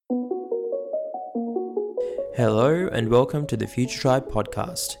Hello and welcome to the Future Tribe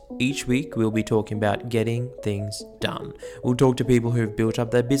podcast. Each week we'll be talking about getting things done. We'll talk to people who've built up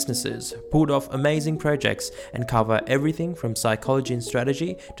their businesses, pulled off amazing projects, and cover everything from psychology and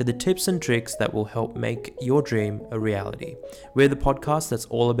strategy to the tips and tricks that will help make your dream a reality. We're the podcast that's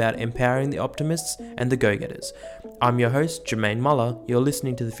all about empowering the optimists and the go-getters. I'm your host, Jermaine Muller. You're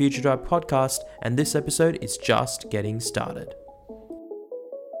listening to the Future Tribe podcast, and this episode is just getting started.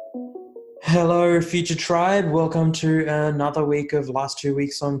 Hello, Future Tribe. Welcome to another week of Last 2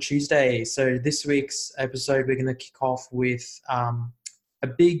 Weeks on Tuesday. So this week's episode, we're going to kick off with a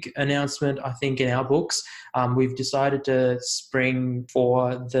big announcement, I think, in our books. We've decided to spring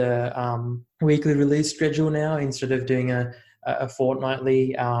for the weekly release schedule now instead of doing a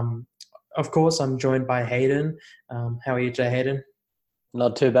fortnightly. Of course, I'm joined by Hayden. How are you today, Hayden?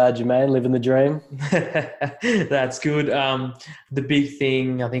 Not too bad, Jermaine. Living the dream. That's good. The big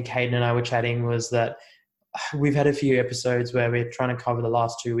thing, I think Hayden and I were chatting, was that we've had a few episodes where we're trying to cover the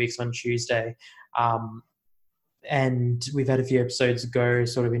last 2 weeks on Tuesday. And we've had a few episodes go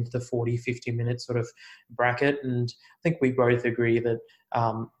sort of into the 40, 50-minute sort of bracket. And I think we both agree that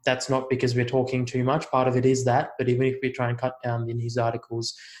that's not because we're talking too much. Part of it is that. But even if we try and cut down the news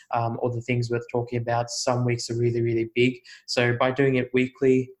articles or the things worth talking about, some weeks are really, really big. So by doing it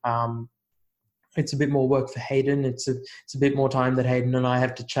weekly, it's a bit more work for Hayden. It's a bit more time that Hayden and I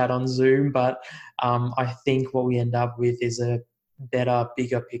have to chat on Zoom. But I think what we end up with is a better,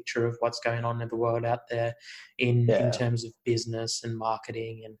 bigger picture of what's going on in the world out there in terms of business and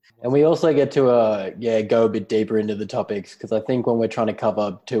marketing. And we also get to go a bit deeper into the topics, because I think when we're trying to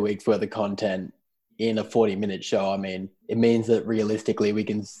cover 2 weeks worth of content in a 40-minute show, I mean, it means that realistically we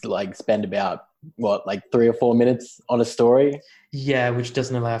can spend about 3 or 4 minutes on a story. Yeah, which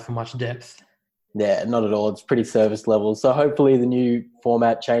doesn't allow for much depth. Yeah, not at all. It's pretty service level. So hopefully the new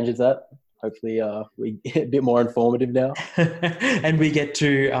format changes that. Hopefully we get a bit more informative now. And we get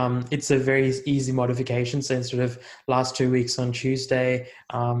to, it's a very easy modification. So instead of last 2 weeks on Tuesday,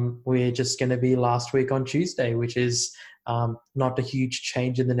 we're just going to be last week on Tuesday, which is not a huge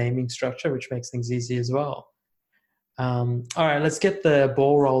change in the naming structure, which makes things easy as well. All right, let's get the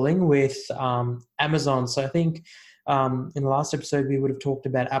ball rolling with Amazon. So I think in the last episode, we would have talked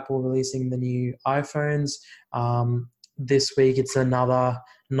about Apple releasing the new iPhones. This week, it's another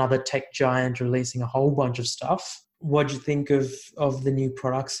tech giant releasing a whole bunch of stuff. What did you think of the new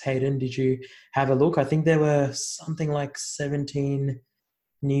products, Hayden? Did you have a look? I think there were something like 17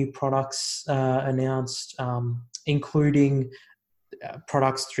 new products announced, including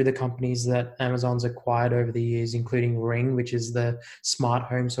products through the companies that Amazon's acquired over the years, including Ring, which is the smart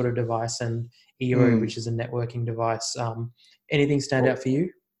home sort of device, and Eero, which is a networking device. Anything stand out for you?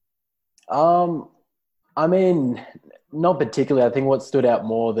 I mean, not particularly. I think what stood out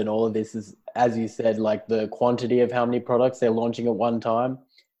more than all of this is, as you said, like the quantity of how many products they're launching at one time.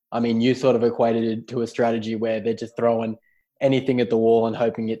 I mean, you sort of equated it to a strategy where they're just throwing anything at the wall and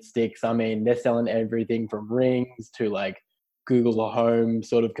hoping it sticks. I mean, they're selling everything from rings to like Google Home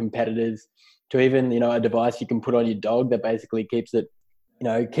sort of competitors to even, a device you can put on your dog that basically keeps it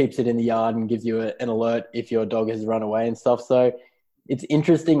in the yard and gives you an alert if your dog has run away and stuff. So it's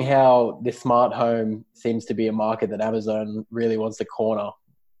interesting how the smart home seems to be a market that Amazon really wants to corner.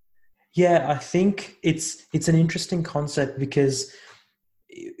 Yeah, I think it's an interesting concept because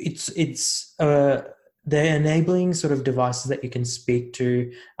they're enabling sort of devices that you can speak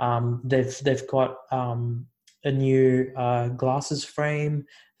to. They've got a new glasses frame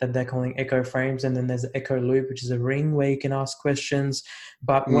that they're calling Echo Frames, and then there's the Echo Loop, which is a ring where you can ask questions.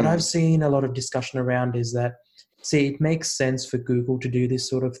 But what I've seen a lot of discussion around is that, it makes sense for Google to do this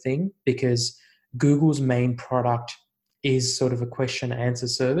sort of thing because Google's main product is sort of a question and answer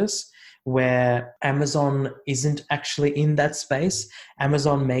service, where Amazon isn't actually in that space.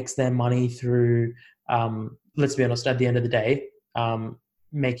 Amazon makes their money through, let's be honest, at the end of the day,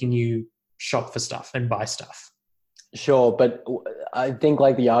 making you shop for stuff and buy stuff. Sure, but I think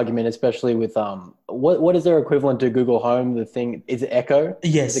the argument, especially with what is their equivalent to Google Home? The thing, is it Echo?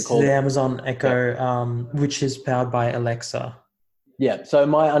 Yes, is it called the Amazon Echo, which is powered by Alexa. Yeah. So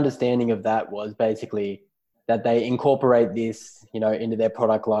my understanding of that was basically that they incorporate this, into their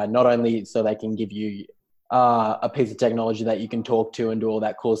product line, not only so they can give you a piece of technology that you can talk to and do all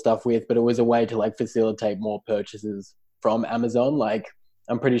that cool stuff with, but it was a way to facilitate more purchases from Amazon.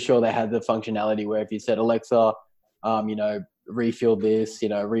 I'm pretty sure they had the functionality where if you said, Alexa, refill this,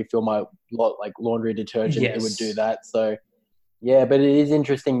 refill my laundry detergent, It would do that. So yeah, but it is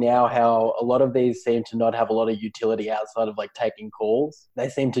interesting now how a lot of these seem to not have a lot of utility outside of taking calls. They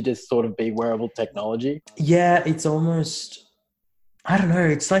seem to just sort of be wearable technology. Yeah, it's almost I don't know.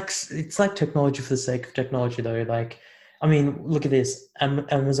 It's like technology for the sake of technology, though. Like, I mean, look at this: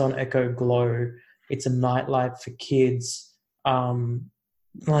 Amazon Echo Glow. It's a nightlight for kids. Um,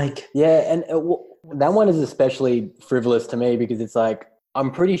 like, Yeah, and that one is especially frivolous to me because it's like I'm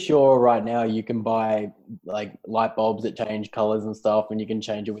pretty sure right now you can buy like light bulbs that change colors and stuff, and you can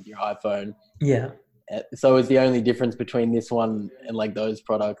change it with your iPhone. yeah, So is the only difference between this one and like those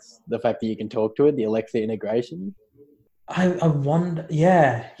products the fact that you can talk to it, the Alexa integration? I wonder.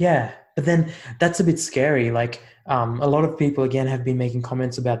 Yeah, yeah. But then that's a bit scary. Like, a lot of people again have been making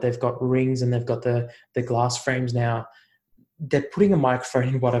comments about they've got rings and they've got the glass frames now. They're putting a microphone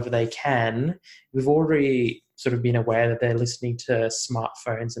in whatever they can. We've already sort of been aware that they're listening to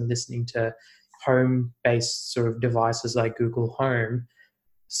smartphones and listening to home-based sort of devices like Google Home.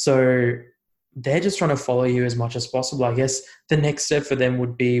 So they're just trying to follow you as much as possible. I guess the next step for them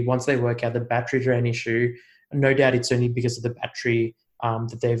would be once they work out the battery drain issue. No doubt it's only because of the battery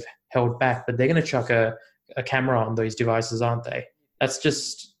that they've held back, but they're going to chuck a camera on those devices, aren't they? That's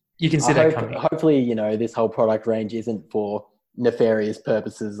just, you can see I that hope, coming. hopefully, this whole product range isn't for nefarious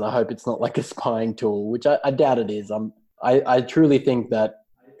purposes. I hope it's not like a spying tool, which I doubt it is. I truly think that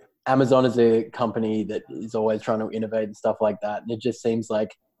Amazon is a company that is always trying to innovate and stuff like that. And it just seems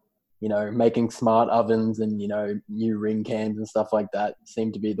like, making smart ovens and, new ring cams and stuff like that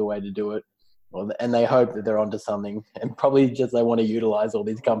seem to be the way to do it. Well, and they hope that they're onto something and probably just they want to utilize all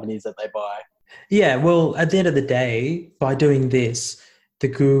these companies that they buy. Yeah, well, at the end of the day, by doing this, the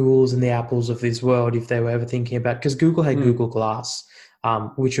Googles and the Apples of this world, if they were ever thinking about, because Google had Mm. Google Glass,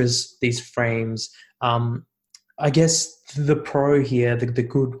 which was these frames. Um, I guess the pro here, the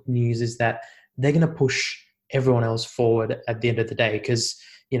good news is that they're going to push everyone else forward at the end of the day. Because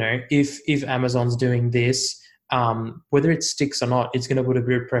if Amazon's doing this, whether it sticks or not, it's going to put a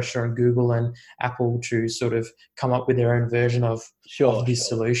bit of pressure on Google and Apple to sort of come up with their own version of Sure, this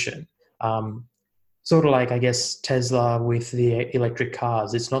sure. solution. Um, Sort of like I guess Tesla with the electric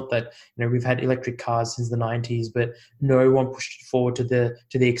cars. It's not that we've had electric cars since the 90s, but no one pushed it forward to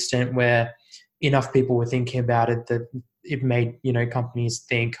the extent where enough people were thinking about it that it made companies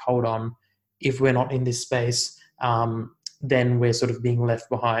think, hold on, if we're not in this space, then we're sort of being left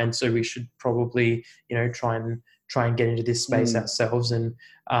behind. So we should probably try and get into this space Mm. ourselves and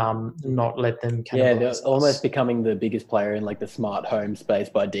not let them Yeah, they're cannibalize almost us. becoming the biggest player in like the smart home space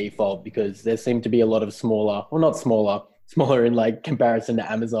by default because there seem to be a lot of smaller, well, not smaller, smaller in like comparison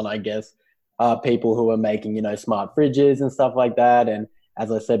to Amazon, I guess, people who are making, smart fridges and stuff like that. And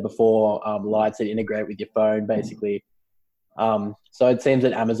as I said before, lights that integrate with your phone, basically. So it seems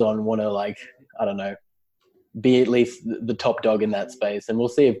that Amazon want to like, I don't know, be at least the top dog in that space. And we'll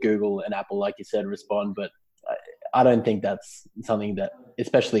see if Google and Apple, like you said, respond. But I don't think that's something that,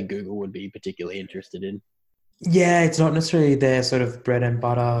 especially Google, would be particularly interested in. Yeah, it's not necessarily their sort of bread and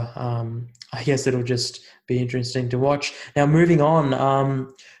butter. I guess it'll just be interesting to watch. Now, moving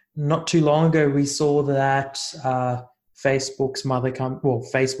on, not too long ago, we saw that Facebook's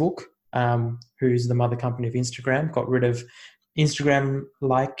Facebook, who's the mother company of Instagram, got rid of Instagram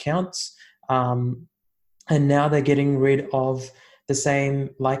like counts. And now they're getting rid of the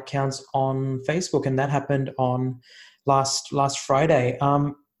same like counts on Facebook, and that happened on last Friday.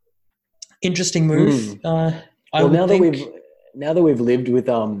 Interesting move, Mm. I Well, would think. now that we've lived with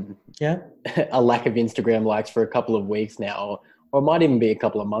Yeah. a lack of Instagram likes for a couple of weeks now, or it might even be a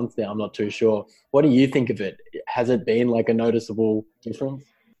couple of months now. I'm not too sure. What do you think of it? Has it been like a noticeable difference?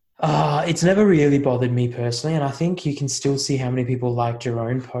 It's never really bothered me personally, and I think you can still see how many people liked your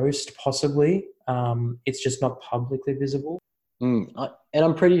own post, possibly. It's just not publicly visible. Mm. And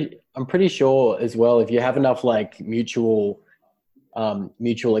I'm pretty sure as well. If you have enough like mutual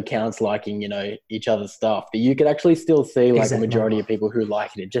accounts liking each other's stuff, that you could actually still see like a Exact majority number. of people who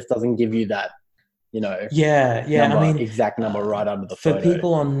like it. It just doesn't give you that you know Yeah, yeah. I mean, exact number right under the for photo.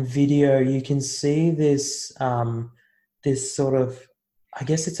 people on video, you can see this sort of, I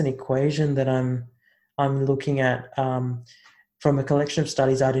guess it's an equation that I'm looking at from a collection of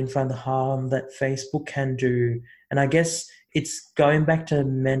studies out in front of the harm that Facebook can do, and I guess it's going back to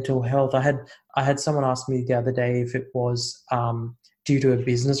mental health. I had someone ask me the other day if it was due to a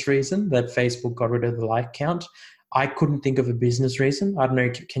business reason that Facebook got rid of the like count. I couldn't think of a business reason. I don't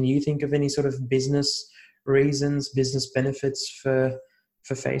know. Can you think of any sort of business reasons, business benefits for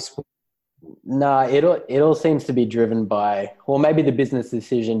Facebook? Nah, it all seems to be driven by, well, maybe the business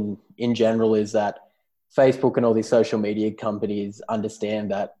decision in general is that Facebook and all these social media companies understand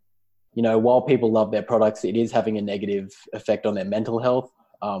that, while people love their products, it is having a negative effect on their mental health.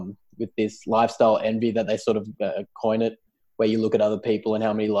 With this lifestyle envy that they sort of coin it, where you look at other people and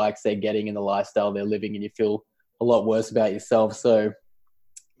how many likes they're getting in the lifestyle they're living, and you feel a lot worse about yourself. So,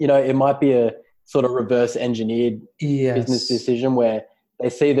 you know, it might be a sort of reverse engineered business Yes. decision where they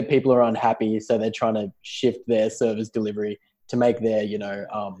see that people are unhappy, so they're trying to shift their service delivery to make their,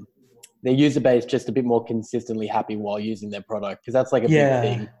 their user base just a bit more consistently happy while using their product. Because that's like a big Yeah.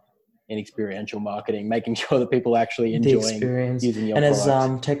 thing in experiential marketing, making sure that people are actually The enjoying experience. using your And as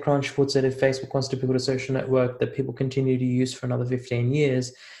product. TechCrunch puts it, if Facebook wants to build a social network that people continue to use for another 15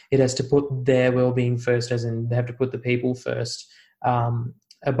 years, it has to put their well-being first, as in they have to put the people first,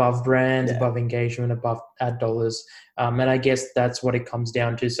 above brands, Yeah. above engagement, above ad dollars. And I guess that's what it comes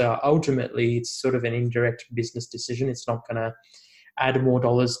down to. So ultimately, it's sort of an indirect business decision. It's not going to add more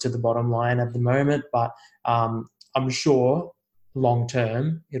dollars to the bottom line at the moment, but I'm sure long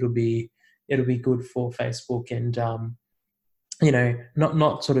term it'll be good for Facebook, and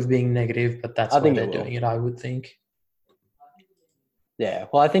not sort of being negative, but that's I why think they're it will. doing it, I would think. Yeah.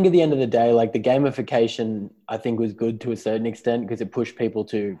 Well, I think at the end of the day, like the gamification, I think was good to a certain extent because it pushed people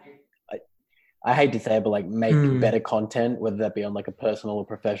to, I hate to say it, but like make better content, whether that be on like a personal or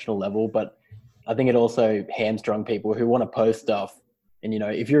professional level. But I think it also hamstrung people who want to post stuff. And,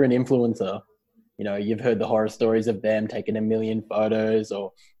 if you're an influencer, you've heard the horror stories of them taking a million photos,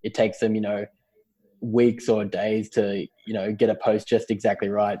 or it takes them, weeks or days to, get a post just exactly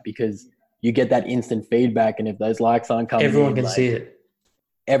right because you get that instant feedback. And if those likes aren't coming Everyone in, can see like it.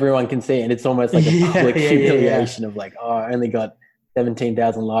 everyone can see it. And it's almost like a Yeah, public yeah, humiliation of like, oh, I only got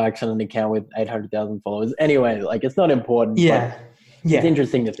 17,000 likes on an account with 800,000 followers. Anyway, like it's not important, but yeah, it's yeah.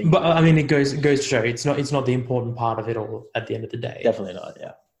 interesting to think But about. I mean, it goes to show it's not the important part of it all at the end of the day. Definitely not.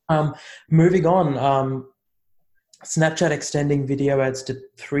 Yeah. Moving on. Snapchat extending video ads to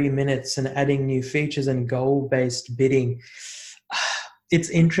 3 minutes and adding new features and goal-based bidding. It's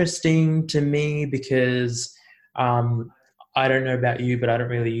interesting to me because I don't know about you, but I don't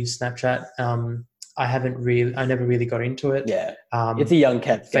really use Snapchat. I never really got into it. Yeah. It's a young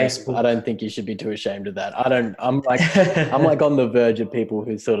cat's game. I Facebook. don't think you should be too ashamed of that. I'm like on the verge of people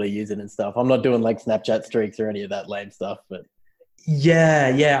who sort of use it and stuff. I'm not doing like Snapchat streaks or any of that lame stuff, but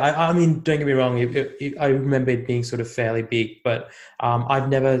Yeah. I mean, don't get me wrong. I remember it being sort of fairly big, but I've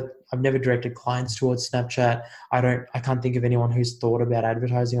never directed clients towards Snapchat. I can't think of anyone who's thought about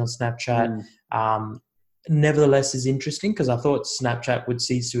advertising on Snapchat. Nevertheless, is interesting because I thought Snapchat would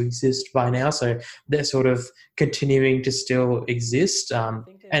cease to exist by now. So they're sort of continuing to still exist.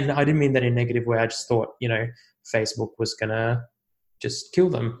 And I didn't mean that in a negative way. I just thought, Facebook was gonna just kill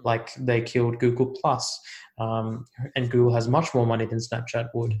them like they killed Google Plus. And Google has much more money than Snapchat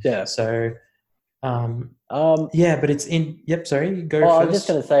would. yeah. So, but it's in. Yep. Sorry, go Well, first. I was just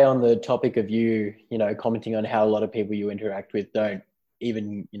going to say on the topic of you, commenting on how a lot of people you interact with don't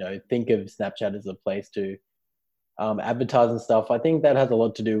even, think of Snapchat as a place to advertise and stuff. I think that has a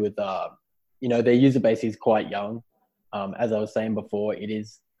lot to do with, their user base is quite young. As I was saying before, it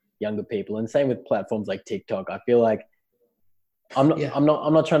is younger people, and same with platforms like TikTok. I feel like I'm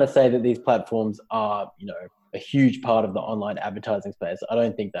not trying to say that these platforms are, a huge part of the online advertising space. I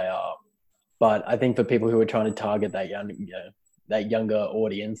don't think they are. But I think for people who are trying to target that younger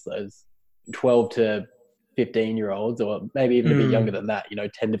audience, those 12 to 15-year-olds, or maybe even a bit younger than that,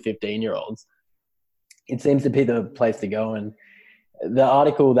 10 to 15-year-olds, it seems to be the place to go. And the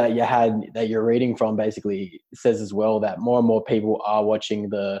article that you're reading from basically says as well that more and more people are watching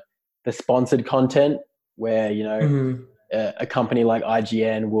the sponsored content where, a company like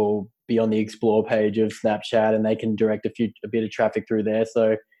IGN will be on the explore page of Snapchat and they can direct a bit of traffic through there.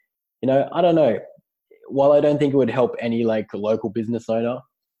 So, I don't know. While I don't think it would help any like local business owner,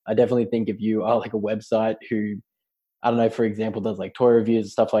 I definitely think if you are like a website who, I don't know, for example, does like toy reviews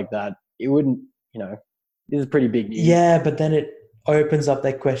and stuff like that, it wouldn't, this is pretty big news. Yeah, but then it opens up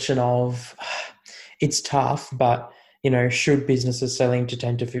that question of it's tough, but should businesses selling to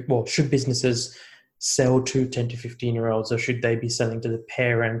 10 to 15, well, should businesses sell to 10 to 15-year-olds, or should they be selling to the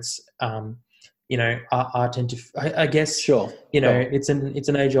parents? I guess, sure. It's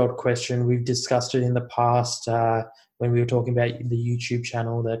an age-old question. We've discussed it in the past when we were talking about the YouTube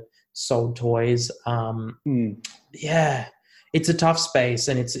channel that sold toys. Yeah, it's a tough space,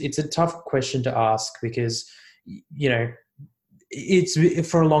 and it's a tough question to ask because, it's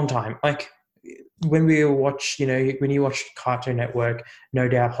for a long time. Like when we watch, when you watch Cartoon Network, no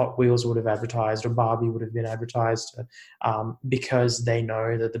doubt Hot Wheels would have advertised, or Barbie would have been advertised, because they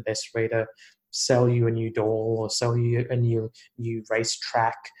know that the best way to sell you a new doll or sell you a new race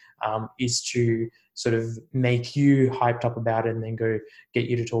track is to sort of make you hyped up about it and then go get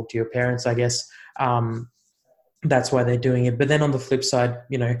you to talk to your parents, I guess. That's why they're doing it. But then on the flip side,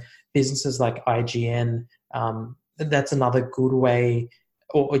 businesses like IGN, that's another good way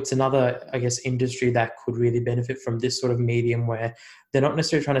or it's another, I guess, industry that could really benefit from this sort of medium where they're not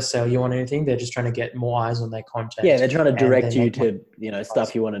necessarily trying to sell you on anything. They're just trying to get more eyes on their content. Yeah, they're trying to and direct they you make to,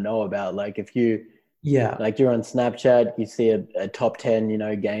 stuff you want to know about. Like if you, yeah, like you're on Snapchat, you see a top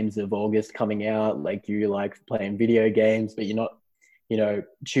 10, games of August coming out. Like you like playing video games, but you're not,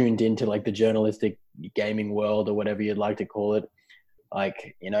 tuned into like the journalistic gaming world or whatever you'd like to call it.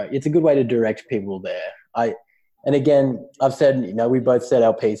 Like, it's a good way to direct people there. And again, I've said, we both said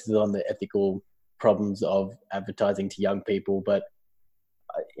our pieces on the ethical problems of advertising to young people, but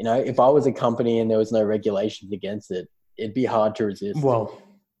if I was a company and there was no regulations against it, it'd be hard to resist. well,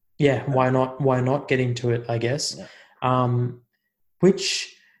 yeah, why not get into it, I guess. Yeah.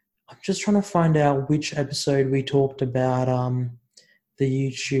 Which I'm just trying to find out which episode we talked about the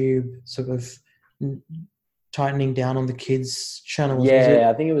YouTube sort of tightening down on the kids channels. Yeah,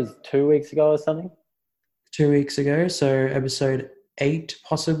 I think it was 2 weeks ago or something. 2 weeks ago, so episode 8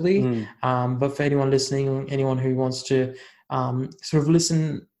 possibly. But for anyone listening, anyone who wants to sort of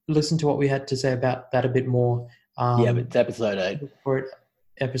listen to what we had to say about that a bit more. But it's episode 8. For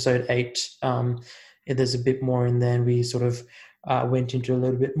episode 8, there's a bit more in there, and we sort of went into a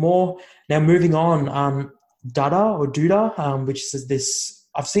little bit more. Now moving on, Duda, which is this,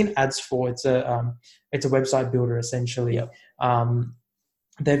 I've seen ads for. It's a website builder essentially. Yep.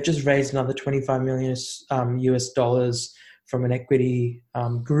 They've just raised another $25 million US dollars from an equity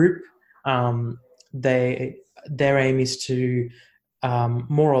group. Their aim is to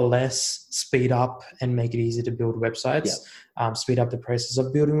more or less speed up and make it easy to build websites. Yep. Speed up the process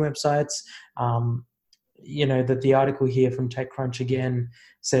of building websites. The article here from TechCrunch again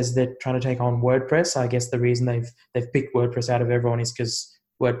says they're trying to take on WordPress. I guess the reason they've picked WordPress out of everyone is because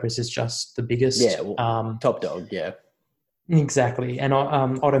WordPress is just the biggest. Top dog. Yeah. Exactly. And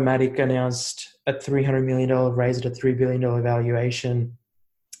Automatic announced a $300 million raise at a $3 billion valuation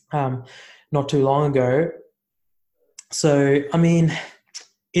not too long ago. So, I mean,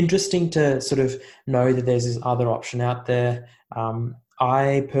 interesting to sort of know that there's this other option out there.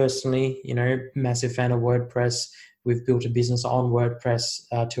 I personally, massive fan of WordPress. We've built a business on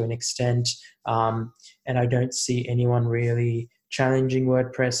WordPress to an extent, and I don't see anyone really challenging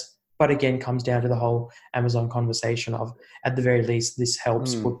WordPress. But again, comes down to the whole Amazon conversation of, at the very least, this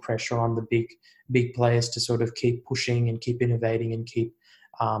helps put pressure on the big players to sort of keep pushing and keep innovating and keep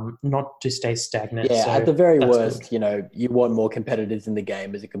not to stay stagnant. Yeah, so at the very worst, good. You want more competitors in the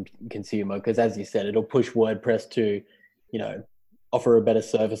game as a consumer, because as you said, it'll push WordPress to, offer a better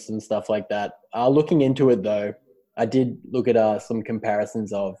service and stuff like that. Looking into it though, I did look at some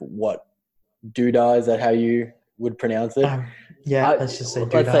comparisons of what Duda, is that how you would pronounce it? Let's just say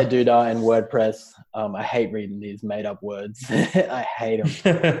Duda. Let's say Duda and WordPress. I hate reading these made up words. I hate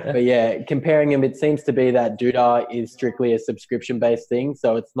them. But yeah, comparing them, it seems to be that Duda is strictly a subscription based thing.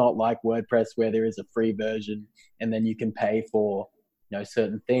 So it's not like WordPress where there is a free version and then you can pay for,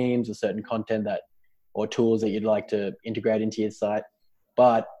 certain themes or certain content or tools that you'd like to integrate into your site.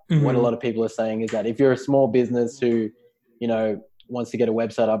 But what a lot of people are saying is that if you're a small business who, wants to get a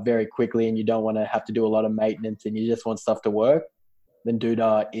website up very quickly and you don't want to have to do a lot of maintenance and you just want stuff to work, then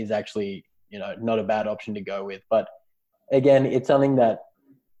Duda is actually, not a bad option to go with. But again, it's something that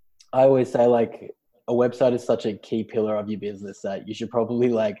I always say, like, a website is such a key pillar of your business that you should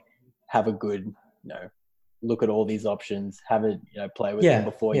probably have a good, look at all these options, have it, play with them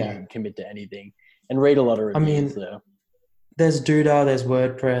before you commit to anything, and read a lot of reviews. There's Duda, there's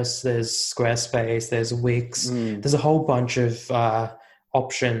WordPress, there's Squarespace, there's Wix. There's a whole bunch of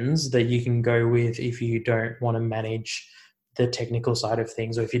options that you can go with if you don't want to manage the technical side of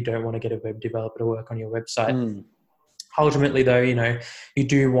things, or if you don't want to get a web developer to work on your website. Ultimately, though, you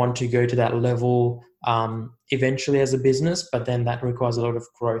do want to go to that level eventually as a business, but then that requires a lot of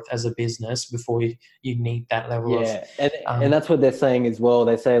growth as a business before you need that level of... And that's what they're saying as well.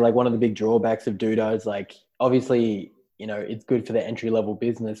 They say, one of the big drawbacks of Duda is, obviously... it's good for the entry-level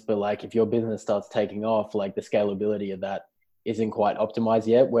business, but if your business starts taking off, the scalability of that isn't quite optimized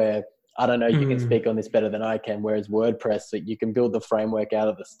yet, where, I don't know, you can speak on this better than I can, whereas WordPress, that you can build the framework out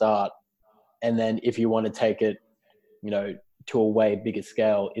of the start. And then if you want to take it, to a way bigger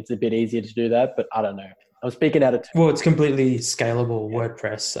scale, it's a bit easier to do that, but I don't know. I'm speaking out of... Well, it's completely scalable,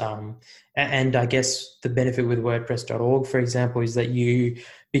 WordPress. And I guess the benefit with WordPress.org, for example, is that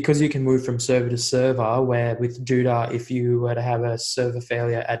because you can move from server to server, where with Duda, if you were to have a server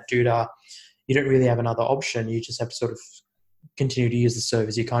failure at Duda, you don't really have another option. You just have to sort of continue to use the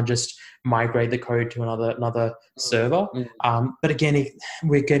servers. You can't just migrate the code to another server. But again,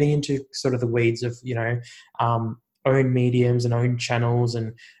 we're getting into sort of the weeds of, own mediums and own channels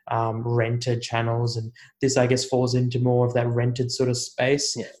and rented channels. And this, I guess, falls into more of that rented sort of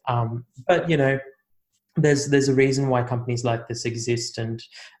space. Yeah. But, there's a reason why companies like this exist. And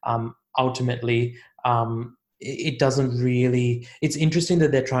ultimately, it doesn't really, it's interesting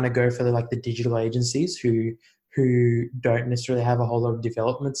that they're trying to go for the digital agencies who don't necessarily have a whole lot of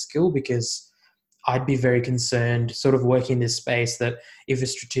development skill, because I'd be very concerned sort of working in this space that if a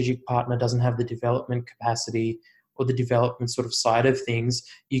strategic partner doesn't have the development capacity or the development sort of side of things,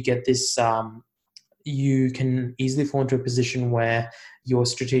 you get this, you can easily fall into a position where your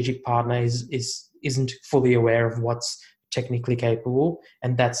strategic partner isn't fully aware of what's technically capable.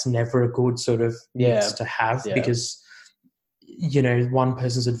 And that's never a good sort of mix to have, because, one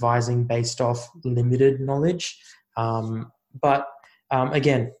person's advising based off limited knowledge. But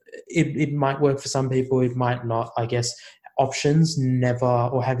again, it might work for some people, it might not. I guess options never,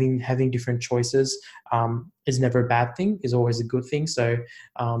 or having different choices is never a bad thing, is always a good thing. So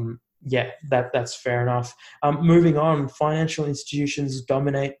that's fair enough. Moving on, financial institutions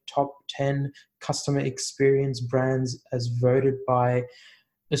dominate top 10 customer experience brands as voted by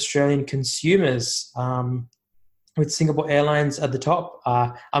Australian consumers, with Singapore Airlines at the top.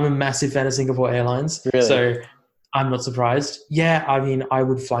 I'm a massive fan of Singapore Airlines, Really? So I'm not surprised. Yeah, I mean, I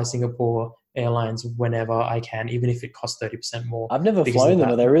would fly Singapore Airlines whenever I can, even if it costs 30% more. I've never flown them.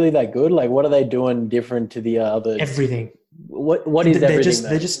 Are they really that good? Like, what are they doing different to the others? Everything. What is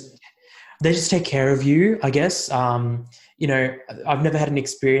everything? They just take care of you, I guess. I've never had an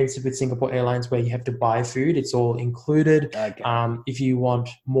experience with Singapore Airlines where you have to buy food. It's all included. Okay. If you want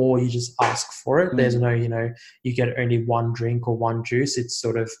more, you just ask for it. There's no, you get only one drink or one juice. It's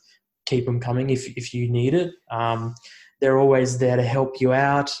sort of keep them coming if you need it. They're always there to help you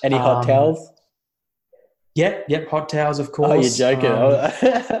out. Any hot towels? Yep, hot towels, of course. Oh, you're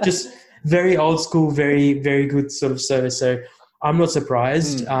joking. Just very old school, very, very good sort of service. So I'm not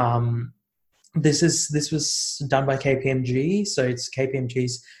surprised. This was done by KPMG. So it's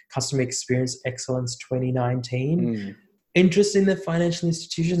KPMG's Customer Experience Excellence 2019. Interesting that financial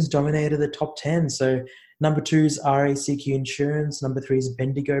institutions dominated the top 10. So number 2 is RACQ Insurance. Number 3 is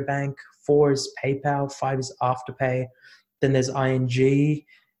Bendigo Bank. 4 is PayPal. 5 is Afterpay. Then there's ING,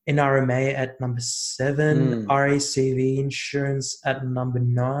 NRMA at number 7, RACV Insurance at number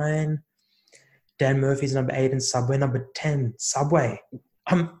 9, Dan Murphy's number 8, and Subway number 10. Subway.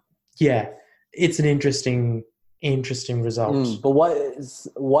 It's an interesting result. But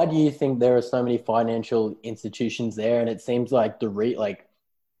why do you think there are so many financial institutions there? And it seems like I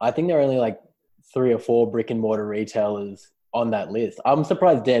think there are only 3 or 4 brick and mortar retailers on that list. I'm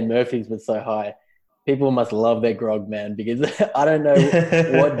surprised Dan Murphy's was so high. People must love their grog, man, because I don't know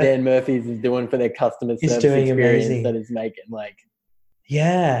what Dan Murphy's is doing for their customer service experience amazing. That is making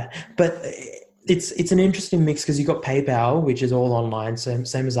Yeah, but it's an interesting mix because you got PayPal, which is all online, same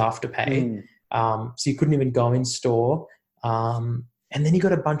as Afterpay. So you couldn't even go in store. And then you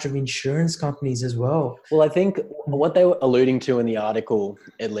got a bunch of insurance companies as well. Well, I think what they were alluding to in the article,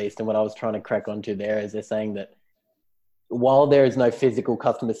 at least, and what I was trying to crack onto there, is they're saying that while there is no physical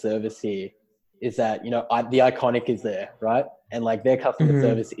customer service here, is that, the Iconic is there, right? And their customer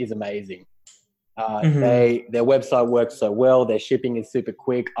service is amazing. Their website works so well. Their shipping is super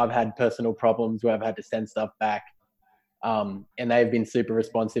quick. I've had personal problems where I've had to send stuff back. And they've been super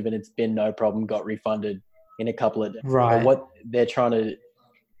responsive and it's been no problem, got refunded in a couple of days. Right. So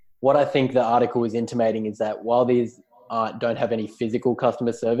what I think the article is intimating is that while these don't have any physical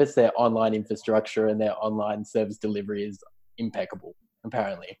customer service, their online infrastructure and their online service delivery is impeccable,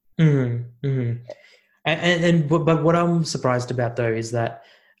 apparently. But what I'm surprised about though is that,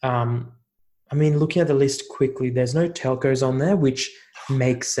 looking at the list quickly, there's no telcos on there, which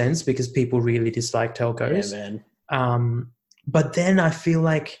makes sense because people really dislike telcos. Yeah, man. But then I feel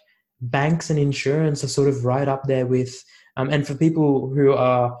like banks and insurance are sort of right up there with, and for people who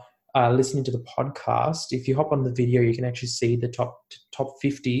are listening to the podcast, if you hop on the video, you can actually see the top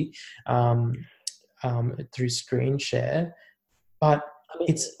 50 through screen share. But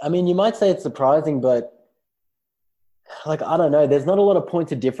you might say it's surprising, but I don't know. There's not a lot of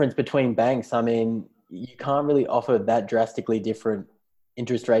points of difference between banks. You can't really offer that drastically different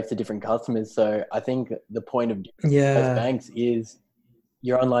interest rates to different customers. So I think the point of most banks is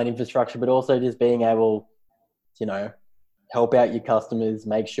your online infrastructure, but also just being able, help out your customers,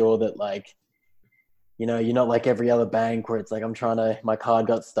 make sure that you're not like every other bank where it's my card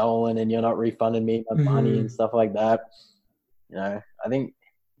got stolen and you're not refunding me my money and stuff like that. I think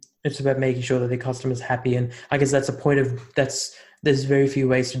it's about making sure that the customer's happy. And I guess that's a point there's very few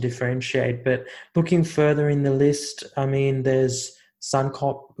ways to differentiate, but looking further in the list, there's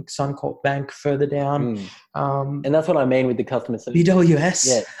Suncorp Bank further down. And that's what I mean with the customer service.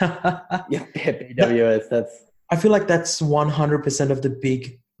 BWS. Yeah, BWS. I feel like that's 100% of the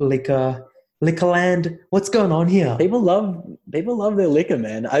big Liquorland. What's going on here? People love their liquor,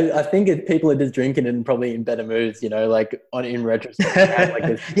 man. I think people are just drinking and probably in better moods, like in retrospect.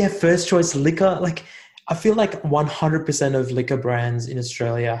 Like yeah, first choice liquor. Like I feel like 100% of liquor brands in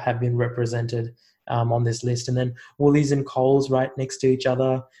Australia have been represented on this list, and then Woolies and Coles right next to each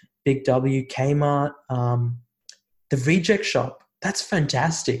other. Big W, Kmart, the Reject Shop. That's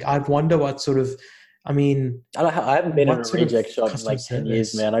fantastic. I wonder what sort of. I mean, I haven't been in a Reject Shop in like 10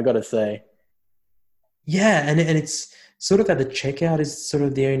 years, man. I got to say. Yeah, and it's sort of at the checkout is sort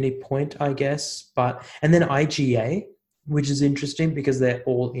of the only point, I guess. And then IGA, which is interesting because they're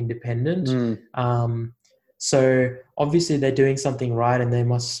all independent. So obviously they're doing something right, and they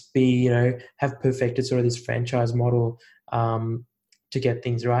must be, have perfected sort of this franchise model to get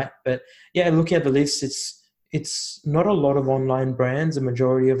things right. But yeah, looking at the list, it's not a lot of online brands. The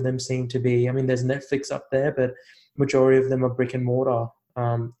majority of them seem to be. I mean, there's Netflix up there, but majority of them are brick and mortar.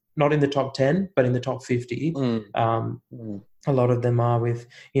 Not in the top 10, but in the top 50. A lot of them are with,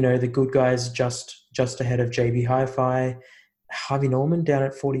 the Good Guys just ahead of JB Hi-Fi. Harvey Norman down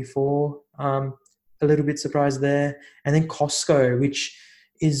at 44. A little bit surprised there. And then Costco, which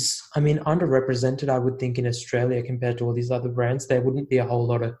is, underrepresented, I would think, in Australia compared to all these other brands. There wouldn't be a whole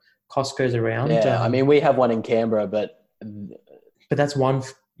lot of Costco's around. Yeah, we have one in Canberra, but that's one,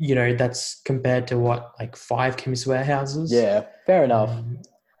 that's compared to what, like 5 Chemist Warehouses? Yeah, fair enough.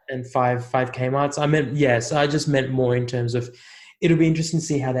 And five Kmarts. I just meant more in terms of it'll be interesting to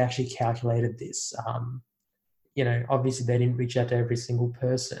see how they actually calculated this. Obviously they didn't reach out to every single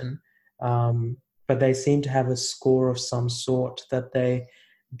person, but they seem to have a score of some sort that they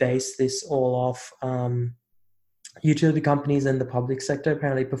base this all off. Utility companies and the public sector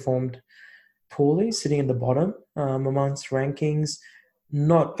apparently performed poorly, sitting at the bottom amongst rankings.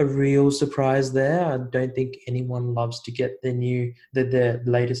 Not a real surprise there. I don't think anyone loves to get the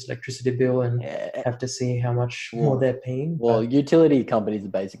latest electricity bill and have to see how much more they're paying. Well, utility companies are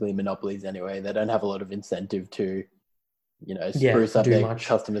basically monopolies anyway. They don't have a lot of incentive to, spruce up their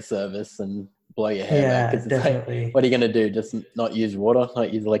customer service and blow your hair back. Definitely. Like, what are you going to do? Just not use water,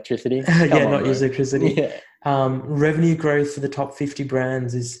 not use electricity? Use electricity. Yeah. Revenue growth for the top 50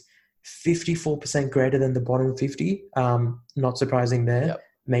 brands is 54% greater than the bottom 50. Not surprising there. Yep.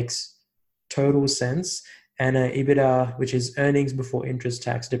 Makes total sense. And EBITDA, which is earnings before interest,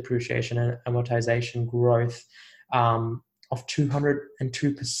 tax, depreciation, and amortization growth of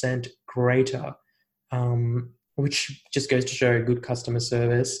 202% greater, which just goes to show good customer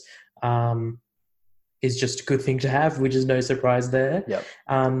service is just a good thing to have, which is no surprise there. Yep.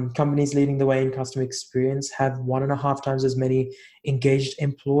 Companies leading the way in customer experience have 1.5 times as many engaged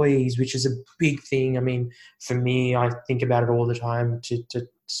employees, which is a big thing. For me, I think about it all the time to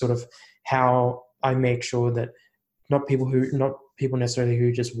sort of how I make sure that not people necessarily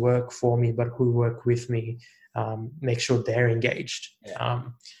who just work for me, but who work with me, make sure they're engaged.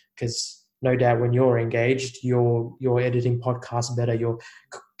 Because no doubt when you're engaged, you're editing podcasts better, you're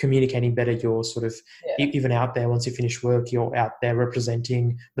communicating better, you're sort of even out there once you finish work, you're out there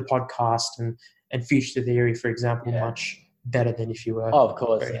representing the podcast and Future Theory, for example, much better than if you were of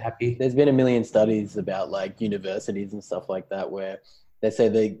course very happy. There's been a million studies about like universities and stuff like that where they say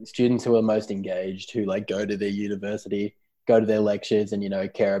the students who are most engaged, who like go to their university, go to their lectures and,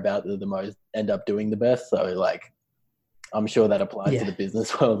 care about the most, end up doing the best. So like, I'm sure that applies to the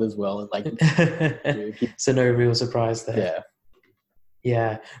business world as well. And like, so no real surprise there. Yeah.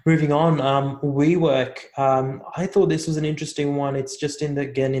 Yeah. Moving on. WeWork. I thought this was an interesting one. It's just in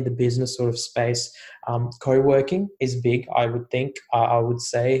the business sort of space. Co-working is big, I would think. I would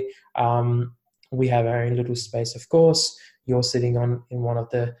say we have our own little space, of course. You're sitting in one of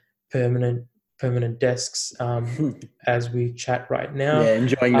the permanent desks as we chat right now. Yeah,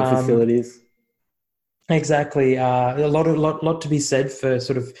 enjoying the facilities. Exactly. A lot to be said for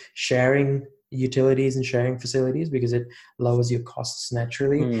sort of sharing utilities and sharing facilities because it lowers your costs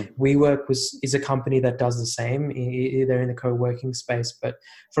naturally. WeWork is a company that does the same. They're in the co-working space, but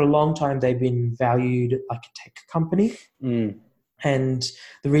for a long time they've been valued like a tech company. And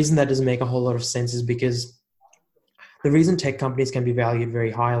the reason that doesn't make a whole lot of sense is because the reason tech companies can be valued very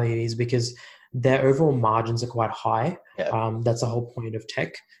highly is because their overall margins are quite high. That's the whole point of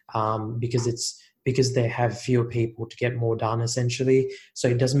tech, because they have fewer people to get more done, essentially. So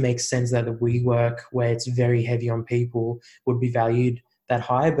it doesn't make sense that the WeWork, where it's very heavy on people, would be valued that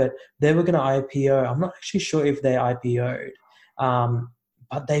high. But they were going to IPO. I'm not actually sure if they IPO'd,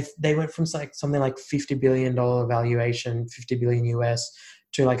 but they went from like something like $50 billion valuation, 50 billion US,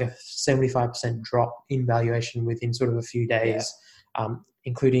 to like a 75% drop in valuation within sort of a few days,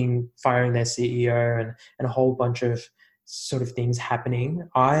 including firing their CEO and a whole bunch of sort of things happening.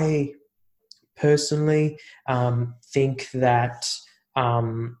 I personally think that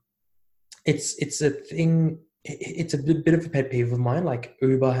it's a thing. It's a bit of a pet peeve of mine. Like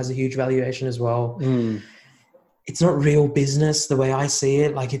Uber has a huge valuation as well. It's not real business the way I see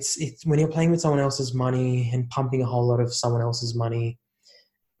it. Like it's when you're playing with someone else's money and pumping a whole lot of someone else's money,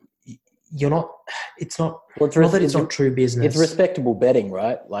 you're not. It's not. Well, it's not true business. It's respectable betting,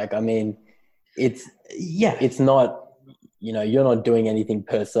 right? Like, I mean, it's not. You're not doing anything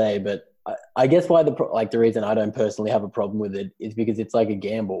per se, but I guess why the reason I don't personally have a problem with it is because it's like a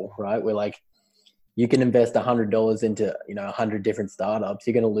gamble, right? Where like you can invest $100 into 100 different startups.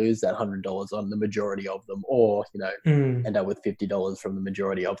 You're going to lose that $100 on the majority of them, or end up with $50 from the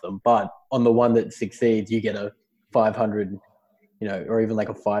majority of them. But on the one that succeeds, you get a 500, or even like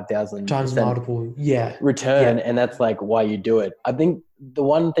a 5,000 times multiple, return, and that's like why you do it. I think the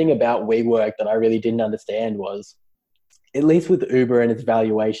one thing about WeWork that I really didn't understand was, at least with Uber and its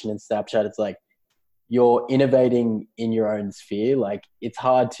valuation and Snapchat, it's like you're innovating in your own sphere. Like it's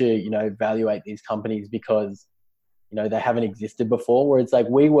hard to, evaluate these companies because, they haven't existed before, where it's like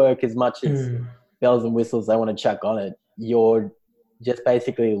WeWork, as much as bells and whistles they want to chuck on it, you're just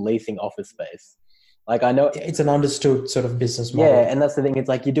basically leasing office space. Like I know it's an understood sort of business model. Yeah. And that's the thing. It's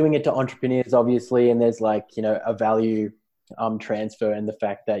like you're doing it to entrepreneurs, obviously. And there's like, a value transfer, and the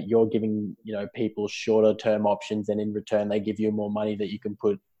fact that you're giving, people shorter term options, and in return, they give you more money that you can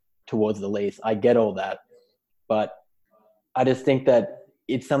put towards the lease. I get all that, but I just think that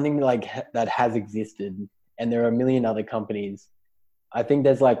it's something like that has existed, and there are a million other companies. I think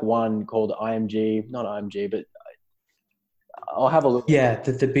there's like one called IMG, not IMG, but I'll have a look. Yeah,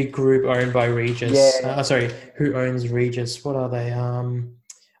 the big group owned by Regis. Who owns Regis? What are they?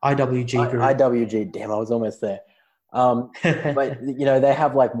 IWG Group. IWG. Damn, I was almost there. But they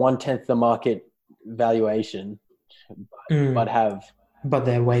have like 1/10 the market valuation, but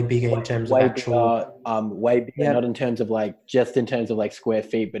they're way bigger in terms of actual, way bigger, not in terms of like just in terms of like square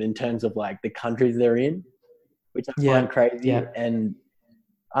feet, but in terms of like the countries they're in, which I find crazy. Yeah. And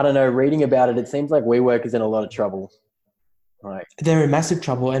I don't know, reading about it, it seems like WeWork is in a lot of trouble. Right. They're in massive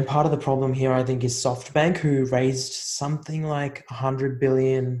trouble, and part of the problem here, I think, is SoftBank, who raised something like $100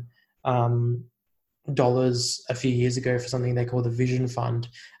 billion a few years ago for something they call the Vision Fund,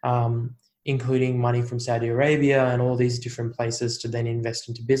 including money from Saudi Arabia and all these different places to then invest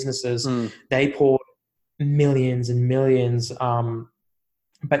into businesses. They poured millions and millions.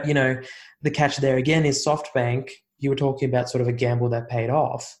 But, the catch there again is SoftBank. You were talking about sort of a gamble that paid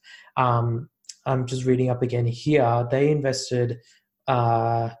off. I'm just reading up again here. They invested,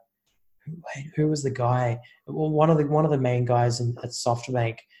 who was the guy? Well, one of the main guys at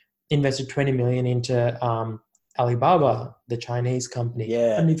SoftBank invested $20 million into Alibaba, the Chinese company.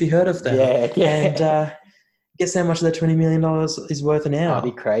 Yeah. And have you heard of them? Yeah. And guess how much that $20 million is worth now?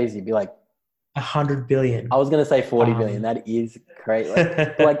 That'd be crazy. It'd be like $100 billion. I was going to say 40 billion. That is crazy.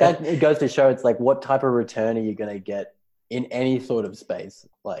 Like that, it goes to show it's like, what type of return are you going to get in any sort of space?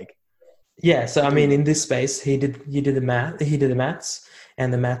 Like, yeah. So, I mean, in this space, he did the maths,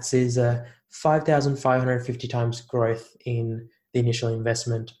 and the maths is 5,550 times growth in the initial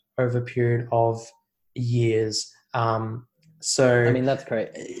investment over a period of years. So I mean, that's great.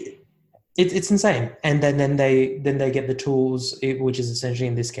 It's insane. And then they get the tools, which is essentially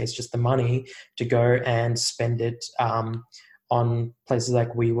in this case just the money, to go and spend it on places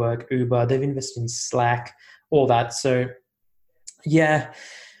like WeWork, Uber. They've invested in Slack, all that. So yeah,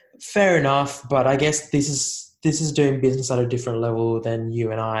 fair enough. But I guess this is doing business at a different level than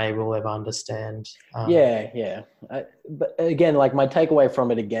you and I will ever understand. Yeah. But again, like my takeaway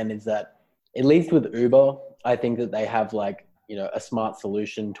from it again is that at least with Uber, I think that they have like, a smart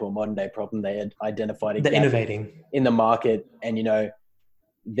solution to a modern day problem. They had identified they're innovating in the market, and,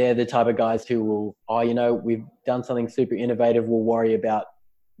 they're the type of guys who will, we've done something super innovative. We'll worry about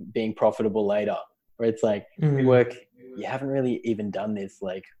being profitable later. Where it's like, WeWork, you haven't really even done this.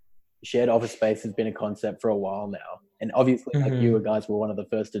 Like, shared office space has been a concept for a while now. And obviously, like you guys were one of the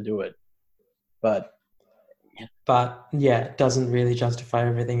first to do it. But yeah, it doesn't really justify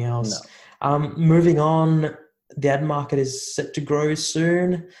everything else. No. Moving on, the ad market is set to grow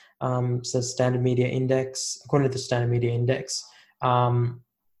soon. So Standard Media Index, according to the Standard Media Index.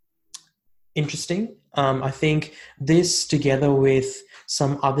 Interesting. I think this, together with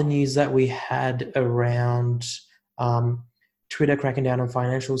some other news that we had around Twitter cracking down on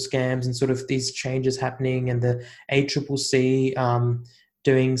financial scams and sort of these changes happening, and the ACCC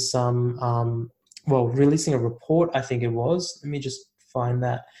doing some, releasing a report, I think it was. Let me just find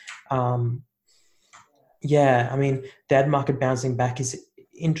that. Yeah, I mean, the ad market bouncing back is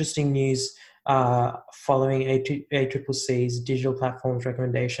interesting news following ACCC's digital platforms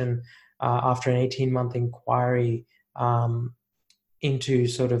recommendation after an 18-month inquiry into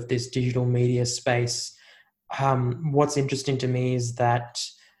sort of this digital media space. What's interesting to me is that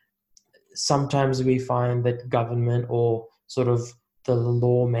sometimes we find that government or sort of the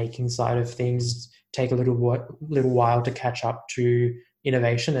law-making side of things take a little while to catch up to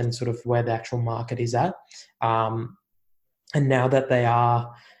innovation and sort of where the actual market is at. And now that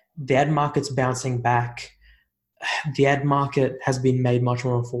the ad market's bouncing back, the ad market has been made much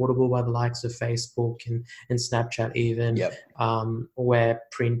more affordable by the likes of Facebook and Snapchat even, where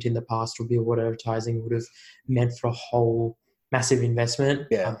print in the past or billboard advertising would have meant for a whole massive investment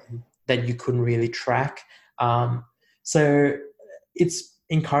that you couldn't really track. So it's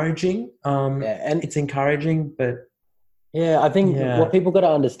encouraging. And it's encouraging, but I think what people got to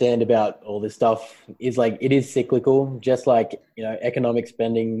understand about all this stuff is like it is cyclical, just like, you know, economic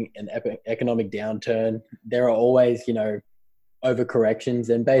spending and economic downturn. There are always, you know, overcorrections,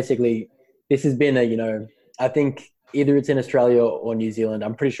 and basically this has been I think either it's in Australia or New Zealand.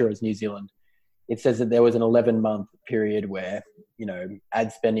 I'm pretty sure it's New Zealand. It says that there was an 11-month period where, you know,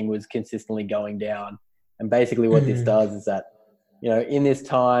 ad spending was consistently going down. And basically what this does is that, you know, in this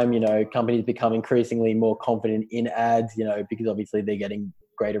time, you know, companies become increasingly more confident in ads, you know, because obviously they're getting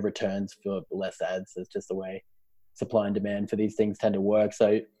greater returns for less ads. That's just the way supply and demand for these things tend to work.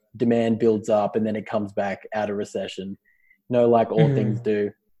 So demand builds up and then it comes back out of recession, you know, like all things do.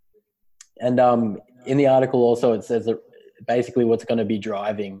 And in the article also, it says that basically what's going to be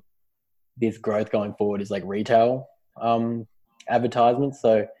driving this growth going forward is like retail advertisements.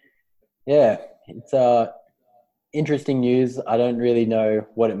 So yeah, it's interesting news. I don't really know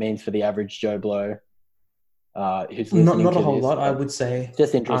what it means for the average Joe Blow who's listening not to a whole this, lot, I would say.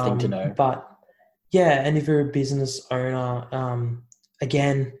 Just interesting to know. But yeah, and if you're a business owner,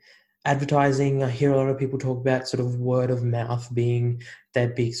 again, advertising, I hear a lot of people talk about sort of word of mouth being their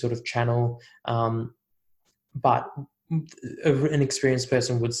big sort of channel. But an experienced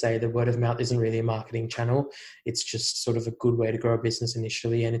person would say that word of mouth isn't really a marketing channel. It's just sort of a good way to grow a business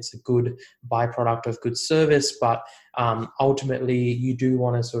initially, and it's a good byproduct of good service. But ultimately, you do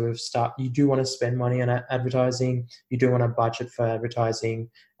want to spend money on advertising. You do want to budget for advertising,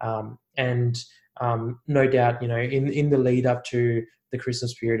 and no doubt, you know, in the lead up to the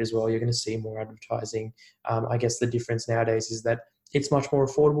Christmas period as well, you're going to see more advertising. I guess the difference nowadays is that it's much more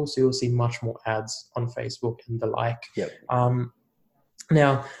affordable, so you'll see much more ads on Facebook and the like.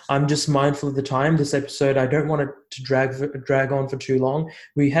 Now, I'm just mindful of the time. This episode, I don't want it to drag on for too long.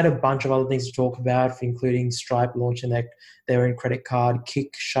 We had a bunch of other things to talk about, including Stripe launching their own credit card,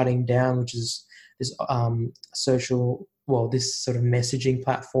 Kik shutting down, which is this this sort of messaging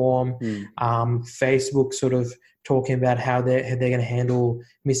platform. Facebook sort of talking about how they're going to handle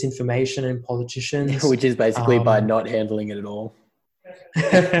misinformation and politicians. Which is basically by not handling it at all.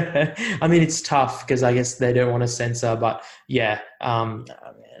 I mean, it's tough because I guess they don't want to censor, but we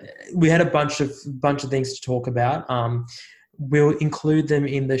had a bunch of things to talk about. We'll include them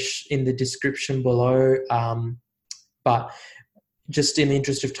in the description below. But just in the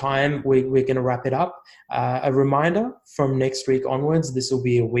interest of time, we're going to wrap it up. A reminder, from next week onwards, this will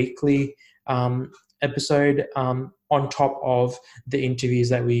be a weekly episode on top of the interviews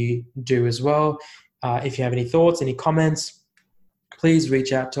that we do as well. If you have any thoughts, any comments, please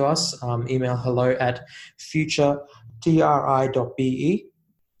reach out to us. Email hello@futuretri.be.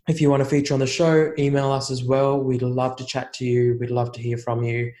 If you want to feature on the show, email us as well. We'd love to chat to you. We'd love to hear from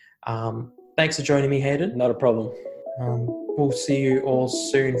you. Thanks for joining me, Hayden. Not a problem. We'll see you all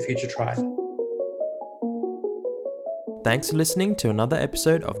soon, Future Tri. Thanks for listening to another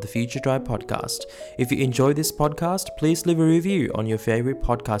episode of the Future Tri podcast. If you enjoy this podcast, please leave a review on your favorite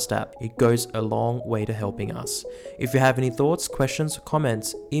podcast app. It goes a long way to helping us. If you have any thoughts, questions, or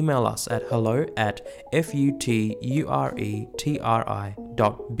comments, email us at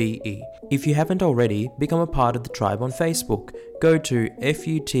hello@futuretri.be. If you haven't already, become a part of the tribe on Facebook. Go to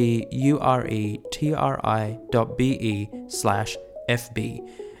futuretri.be/FB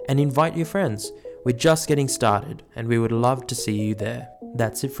and invite your friends. We're just getting started and we would love to see you there.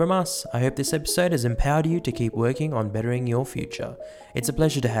 That's it from us. I hope this episode has empowered you to keep working on bettering your future. It's a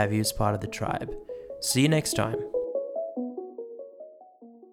pleasure to have you as part of the tribe. See you next time.